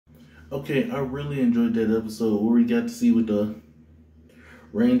Okay, I really enjoyed that episode where we got to see what the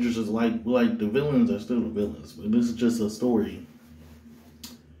Rangers is like. Like the villains are still the villains, but this is just a story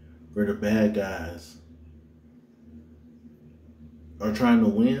where the bad guys are trying to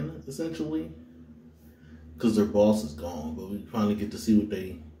win essentially because their boss is gone. But we finally get to see what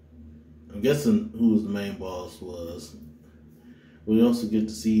they. I'm guessing who the main boss was. We also get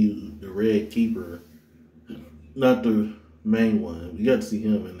to see the Red Keeper, not the main one. We got to see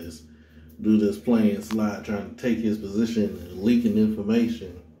him in this do this playing slide, trying to take his position and leaking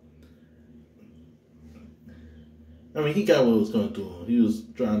information. I mean, he got what was coming to him. He was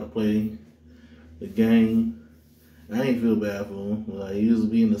trying to play the game. I ain't feel bad for him. Like, he was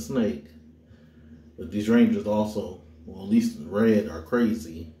being a snake. But these Rangers also, well, at least Red, are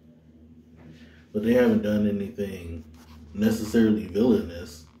crazy. But they haven't done anything necessarily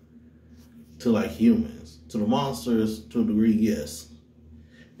villainous to like humans. To the monsters, to a degree, yes.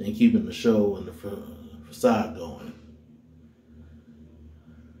 And keeping the show and the facade going.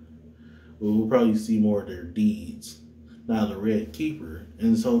 But we'll probably see more of their deeds. Now the Red Keeper,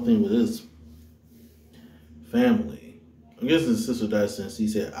 and this whole thing with his family. I guess his sister died since he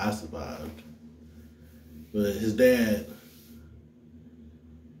said, I survived. But his dad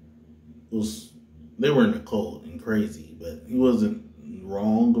they were in a cult and crazy, but he wasn't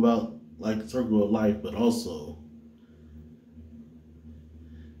wrong about like the circle of life, but also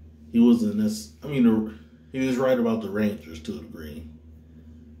he wasn't this. I mean, he was right about the Rangers to a degree.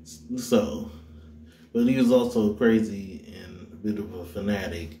 So, but he was also crazy and a bit of a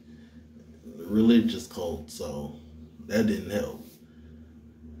fanatic, religious cult. So that didn't help.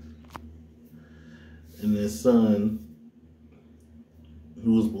 And his son,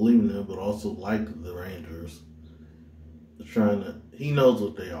 who was believing in him, but also liked the Rangers, he knows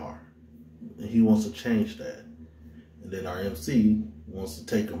what they are. And he wants to change that. And then our MC wants to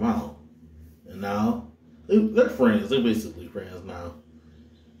take them out. And now, they're friends. They're basically friends now.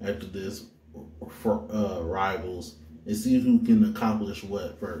 After this, rivals. And see who can accomplish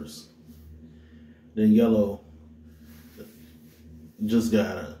what first. Then Yellow just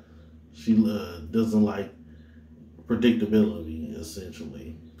she doesn't like predictability,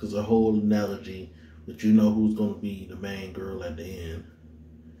 essentially. Because the whole analogy that you know who's going to be the main girl at the end.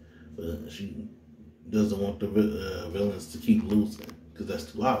 But she doesn't want the villains to keep losing. Because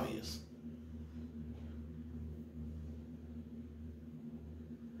that's too obvious.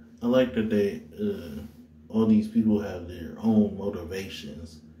 I like that all these people have their own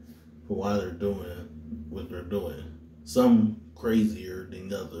motivations for why they're doing what they're doing. Some crazier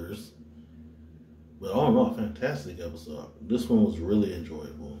than others. But all in all, fantastic episode. This one was really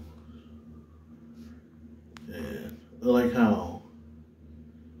enjoyable. And I like how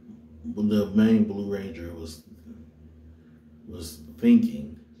the main Blue Ranger was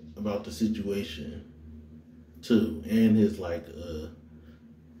thinking about the situation too, and his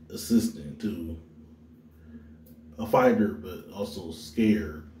assistant too. A fighter, but also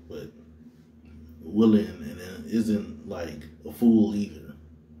scared, but willing, and isn't like a fool either.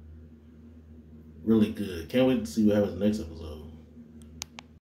 Really good. Can't wait to see what happens next episode.